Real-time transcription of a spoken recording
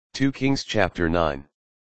2 Kings chapter 9.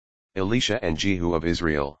 Elisha and Jehu of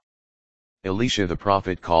Israel. Elisha the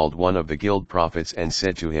prophet called one of the guild prophets and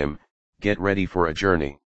said to him, "Get ready for a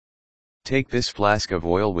journey. Take this flask of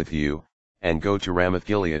oil with you, and go to Ramoth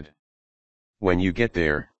Gilead. When you get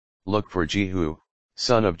there, look for Jehu,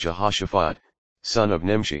 son of Jehoshaphat, son of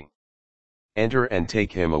Nimshi. Enter and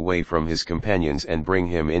take him away from his companions and bring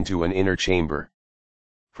him into an inner chamber.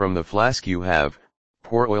 From the flask you have,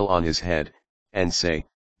 pour oil on his head, and say,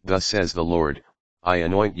 'Thus says the Lord, I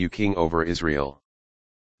anoint you king over Israel.'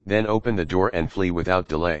 Then open the door and flee without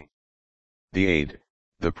delay." The aide,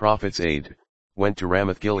 the prophet's aide, went to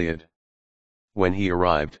Ramoth Gilead. When he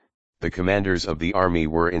arrived, the commanders of the army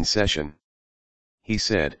were in session. He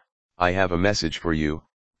said, "I have a message for you,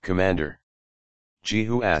 commander."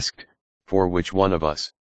 Jehu asked, "For which one of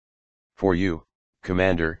us?" "For you,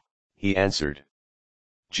 commander," he answered.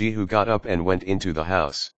 Jehu got up and went into the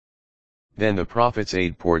house. Then the prophet's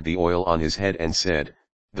aide poured the oil on his head and said,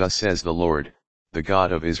 "Thus says the Lord, the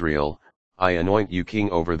God of Israel, I anoint you king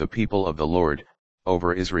over the people of the Lord,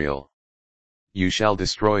 over Israel. You shall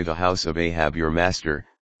destroy the house of Ahab your master,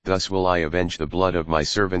 thus will I avenge the blood of my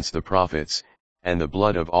servants the prophets, and the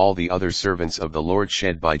blood of all the other servants of the Lord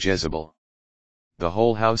shed by Jezebel. The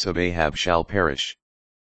whole house of Ahab shall perish.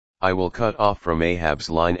 I will cut off from Ahab's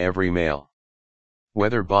line every male,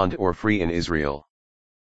 whether bond or free in Israel.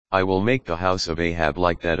 I will make the house of Ahab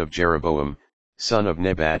like that of Jeroboam, son of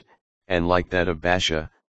Nebat, and like that of Baasha,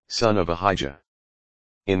 son of Ahijah.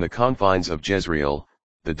 In the confines of Jezreel,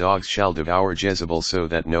 the dogs shall devour Jezebel so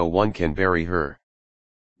that no one can bury her."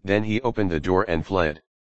 Then he opened the door and fled.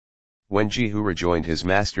 When Jehu rejoined his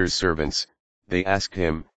master's servants, they asked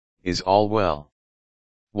him, "Is all well?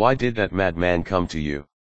 Why did that madman come to you?"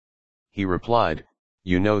 He replied,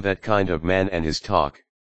 "You know that kind of man and his talk."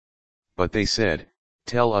 But they said,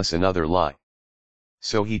 "Tell us another lie."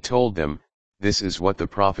 So he told them, "This is what the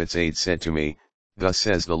prophet's aide said to me, 'Thus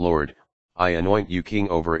says the Lord, I anoint you king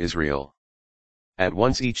over Israel.'" At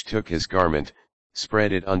once each took his garment,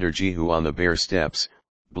 spread it under Jehu on the bare steps,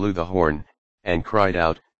 blew the horn, and cried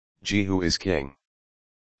out, "Jehu is king."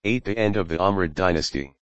 8. The end of the Omrid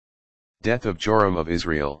dynasty. Death of Joram of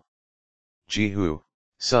Israel. Jehu,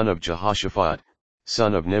 son of Jehoshaphat,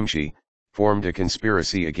 son of Nimshi, formed a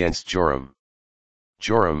conspiracy against Joram.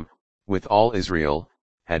 Joram, with all Israel,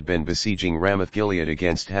 had been besieging Ramoth Gilead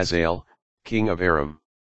against Hazael, king of Aram,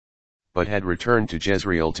 but had returned to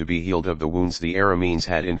Jezreel to be healed of the wounds the Arameans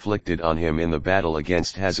had inflicted on him in the battle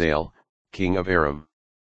against Hazael, king of Aram.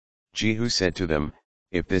 Jehu said to them,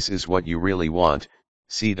 "If this is what you really want,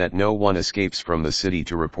 see that no one escapes from the city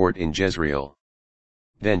to report in Jezreel."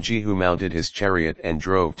 Then Jehu mounted his chariot and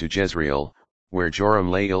drove to Jezreel, where Joram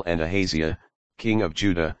lay ill and Ahaziah, king of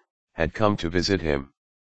Judah, had come to visit him.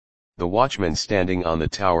 The watchman standing on the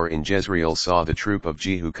tower in Jezreel saw the troop of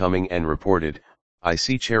Jehu coming and reported, "I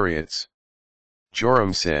see chariots."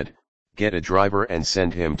 Joram said, "Get a driver and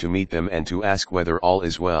send him to meet them and to ask whether all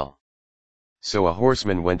is well." So a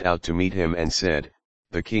horseman went out to meet him and said,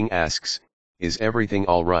 "The king asks, is everything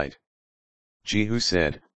all right?" Jehu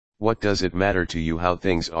said, "What does it matter to you how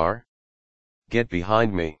things are? Get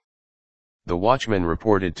behind me." The watchman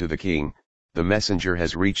reported to the king, "The messenger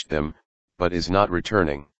has reached them, but is not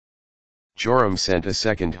returning." Joram sent a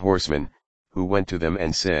second horseman, who went to them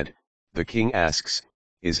and said, "The king asks,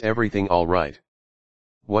 is everything all right?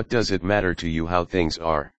 What does it matter to you how things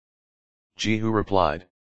are?" Jehu replied,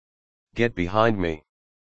 "Get behind me."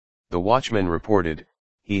 The watchman reported,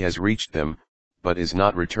 "He has reached them, but is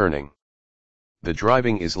not returning. The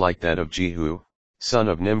driving is like that of Jehu, son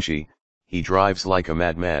of Nimshi, he drives like a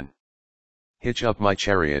madman." "Hitch up my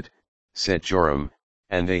chariot," said Joram,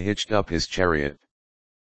 and they hitched up his chariot.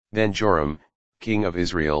 Then Joram, king of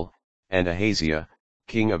Israel, and Ahaziah,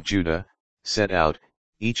 king of Judah, set out,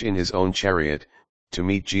 each in his own chariot, to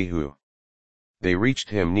meet Jehu. They reached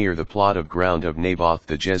him near the plot of ground of Naboth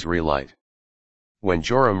the Jezreelite. When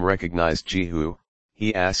Joram recognized Jehu,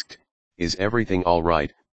 he asked, "Is everything all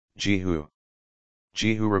right, Jehu?"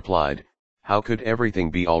 Jehu replied, "How could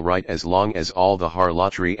everything be all right as long as all the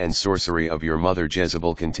harlotry and sorcery of your mother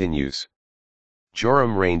Jezebel continues?"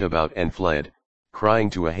 Joram reined about and fled, crying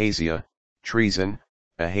to Ahaziah, "Treason,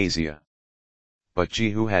 Ahaziah!" But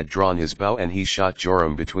Jehu had drawn his bow and he shot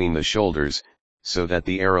Joram between the shoulders, so that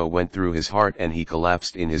the arrow went through his heart and he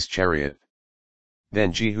collapsed in his chariot.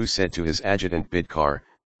 Then Jehu said to his adjutant Bidkar,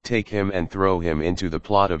 "Take him and throw him into the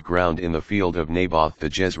plot of ground in the field of Naboth the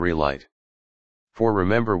Jezreelite. For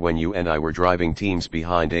remember when you and I were driving teams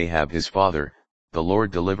behind Ahab his father, the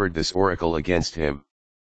Lord delivered this oracle against him.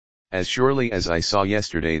 As surely as I saw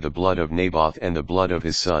yesterday the blood of Naboth and the blood of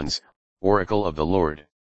his sons, oracle of the Lord.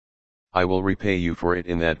 I will repay you for it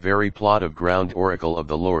in that very plot of ground, oracle of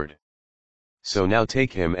the Lord. So now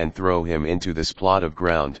take him and throw him into this plot of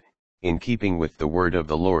ground, in keeping with the word of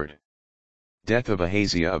the Lord. Death of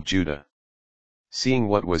Ahaziah of Judah. Seeing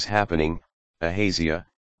what was happening, Ahaziah,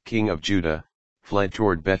 king of Judah, fled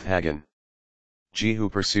toward Beth-Haggan. Jehu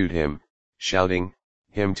pursued him, shouting,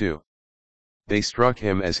 "Him too!" They struck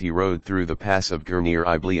him as he rode through the pass of Gur near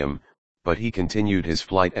Ibleam, but he continued his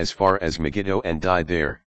flight as far as Megiddo and died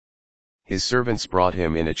there. His servants brought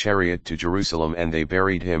him in a chariot to Jerusalem, and they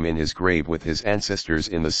buried him in his grave with his ancestors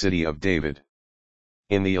in the city of David.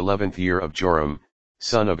 In the 11th year of Joram,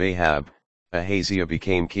 son of Ahab, Ahaziah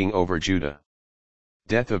became king over Judah.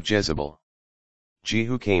 Death of Jezebel.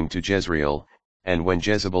 Jehu came to Jezreel, and when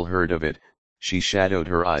Jezebel heard of it, she shadowed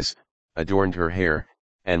her eyes, adorned her hair,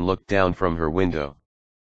 and looked down from her window.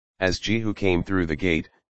 As Jehu came through the gate,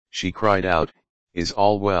 she cried out, "Is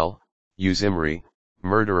all well, you Zimri,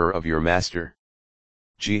 murderer of your master?"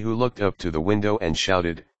 Jehu looked up to the window and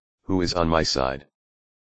shouted, "Who is on my side?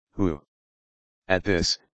 Who?" At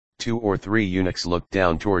this, 2 or 3 eunuchs looked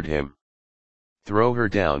down toward him. "Throw her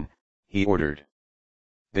down," he ordered.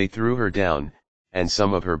 They threw her down, and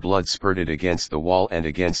some of her blood spurted against the wall and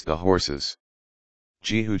against the horses.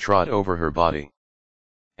 Jehu trod over her body.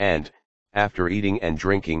 And, after eating and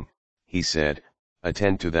drinking, he said,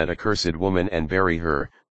 "Attend to that accursed woman and bury her,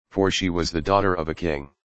 for she was the daughter of a king."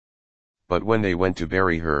 But when they went to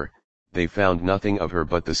bury her, they found nothing of her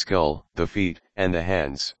but the skull, the feet, and the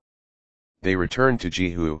hands. They returned to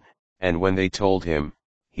Jehu, and when they told him,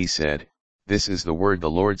 he said, "This is the word the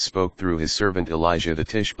Lord spoke through his servant Elijah the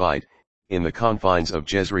Tishbite, in the confines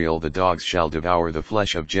of Jezreel the dogs shall devour the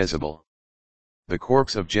flesh of Jezebel. The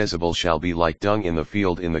corpse of Jezebel shall be like dung in the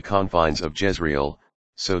field in the confines of Jezreel,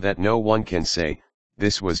 so that no one can say,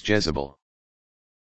 'This was Jezebel.'"